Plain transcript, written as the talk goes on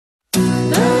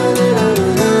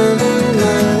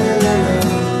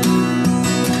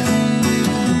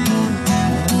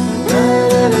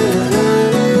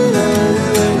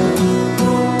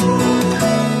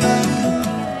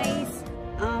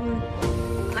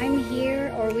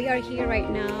we are here right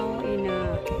now in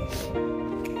a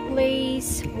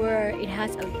place where it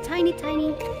has a tiny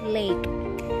lake.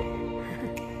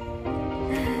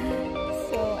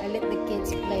 So I let the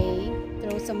kids play,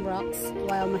 throw some rocks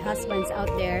while my husband's out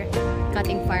there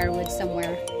cutting firewood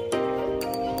somewhere.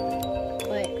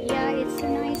 But yeah, it's a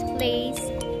nice place.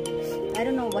 I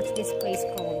don't know what's this place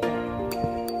called.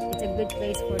 It's a good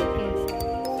place for the kids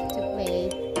to play.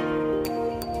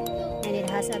 And it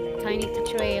has a tiny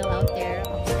trail out there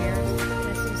upstairs.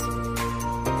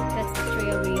 That's the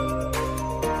trail we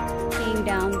came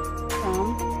down from.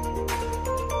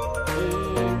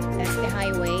 And that's the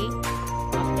highway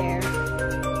up there.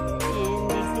 And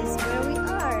this is where we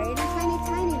are in a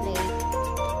tiny lake.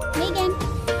 Megan!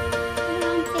 Come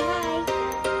on, say hi!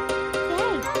 Say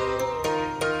hi!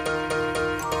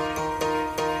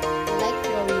 I like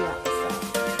throwing rocks, so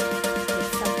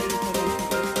it's something for them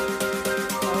to do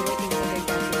while waiting for their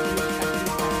dad to finish cutting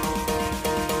the firewood.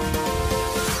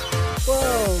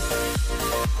 Whoa!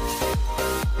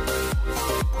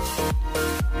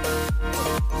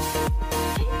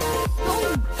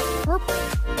 Purple.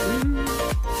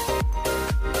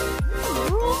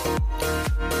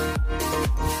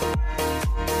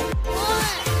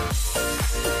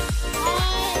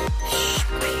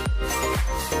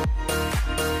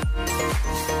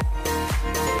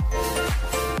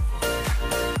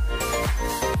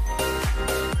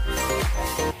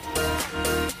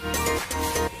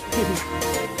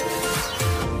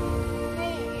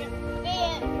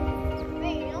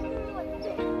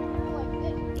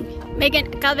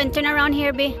 Megan, Calvin, turn around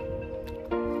here, B.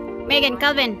 Megan,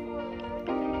 Calvin.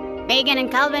 Megan and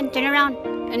Calvin, turn around.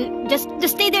 And just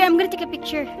stay there. I'm gonna take a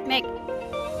picture, Meg.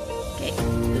 Okay.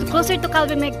 Closer to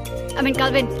Calvin, Meg. I mean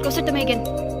Calvin. Closer to Megan.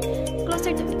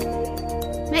 Closer to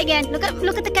Megan. Look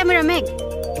at the camera, Meg.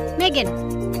 Megan.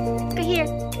 Look here.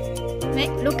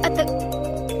 Meg, look at the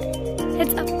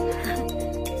heads up.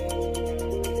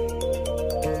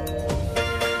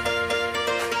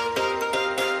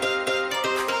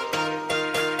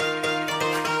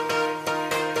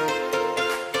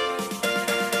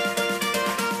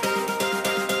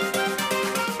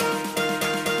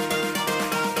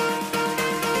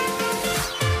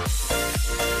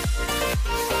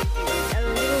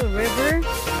 River,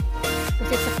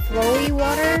 because it's a flowy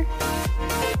water.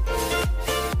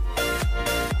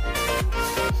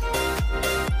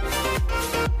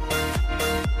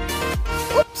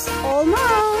 Oops,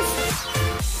 almost.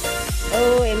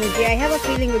 OMG, I have a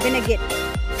feeling we're gonna get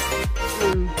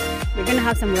we're gonna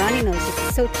have some runny nose.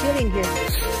 It's so chilly in here.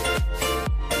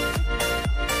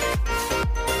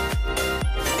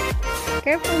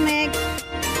 Careful, Meg.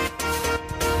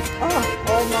 Oh,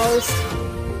 almost.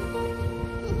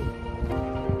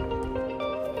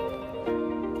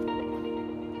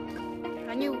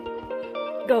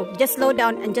 Go, just slow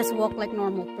down and just walk like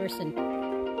normal person.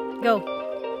 Go.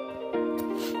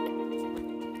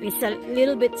 It's a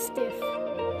little bit stiff.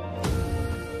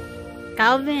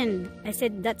 Calvin, I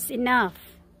said that's enough.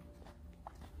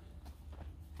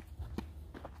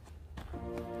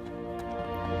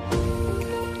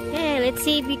 Hey, let's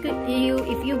see if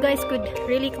you guys could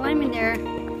really climb in there.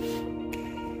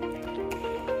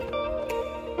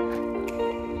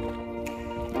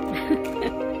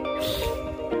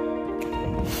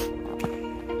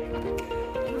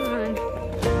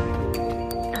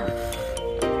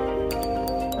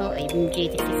 OMG,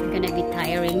 this is gonna be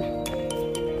tiring.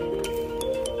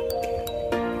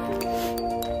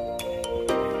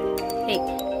 Hey.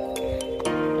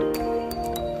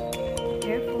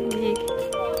 Careful, Meg.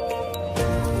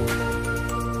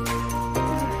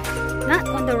 Not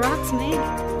on the rocks, Meg.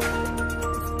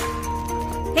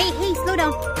 Hey, slow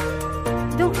down.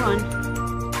 Don't run.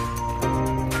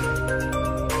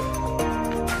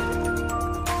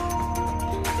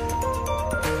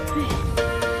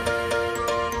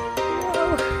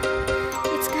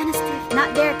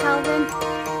 Not there, Calvin.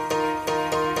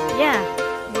 Yeah,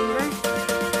 remember?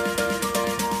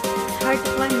 It's hard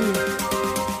to climb here.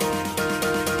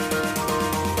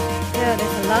 Yeah,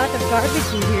 there's a lot of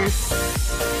garbage in here.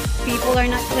 People are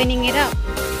not cleaning it up.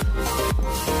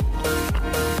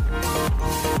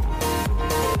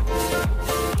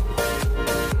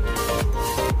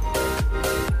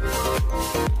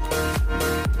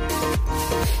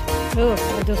 Oh,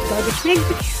 all those garbage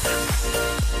bags.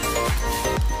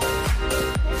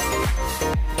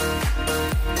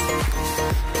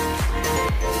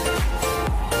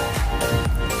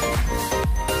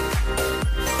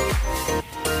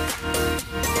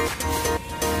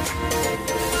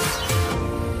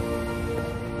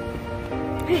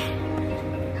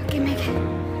 Okay, Megan.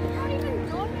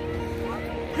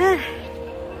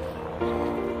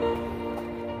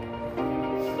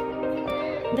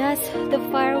 That's the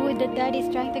firewood that Daddy's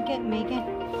trying to get, Megan.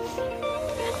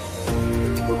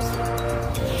 Oops.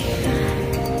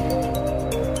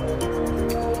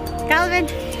 Calvin!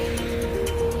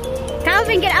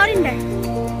 Calvin, get out in there!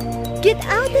 Get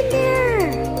out in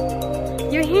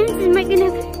there! Your hands might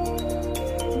gonna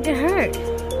get hurt.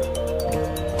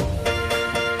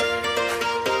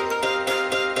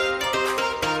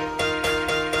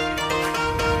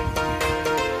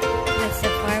 That's the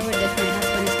firewood that my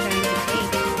husband is trying to take.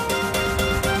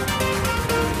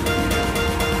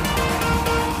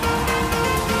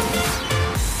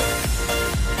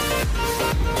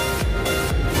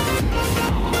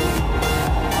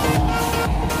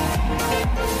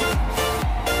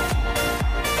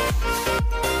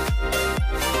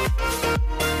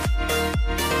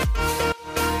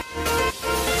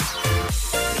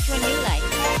 Which one do you like?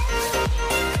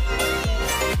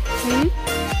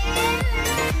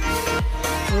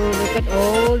 Oh, look at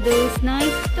all those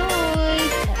nice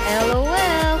toys.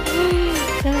 LOL.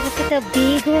 Look at the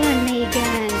big one,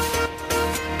 Megan.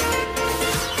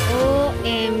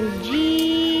 OMG.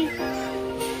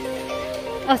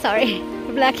 Oh, sorry.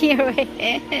 Blocking your way.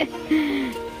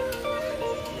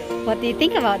 What do you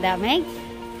think about that, Meg?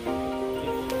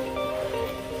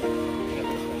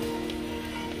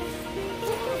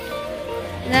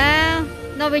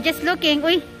 No, we're just looking.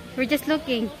 Uy, we're just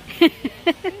looking.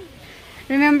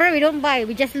 Remember, we don't buy,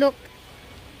 we just look.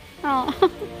 Oh.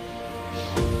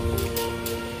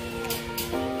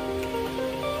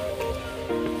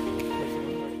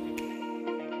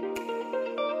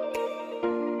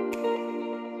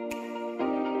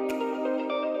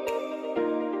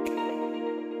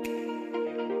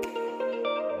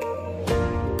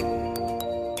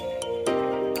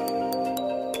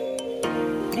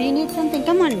 Do you need something?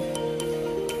 Come on.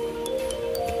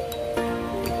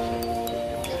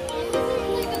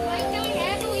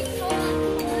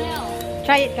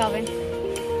 Try it, Calvin.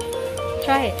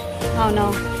 Try it. Oh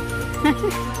no. What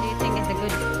do you think is a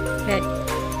good bed?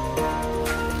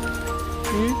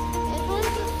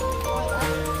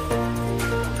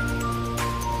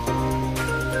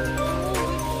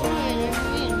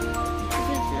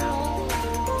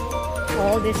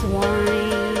 All this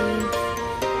wine.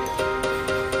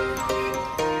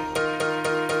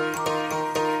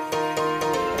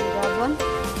 Can you grab one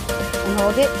and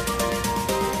hold it?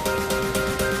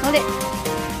 Hold it.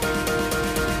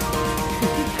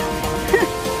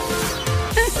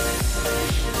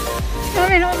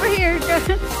 Come in over here.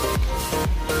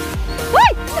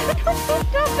 Wait!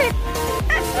 Stop it!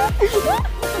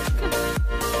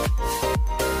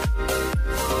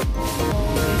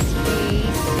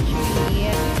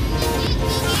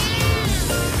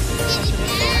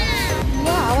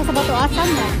 Yeah, I was about to ask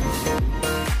someone.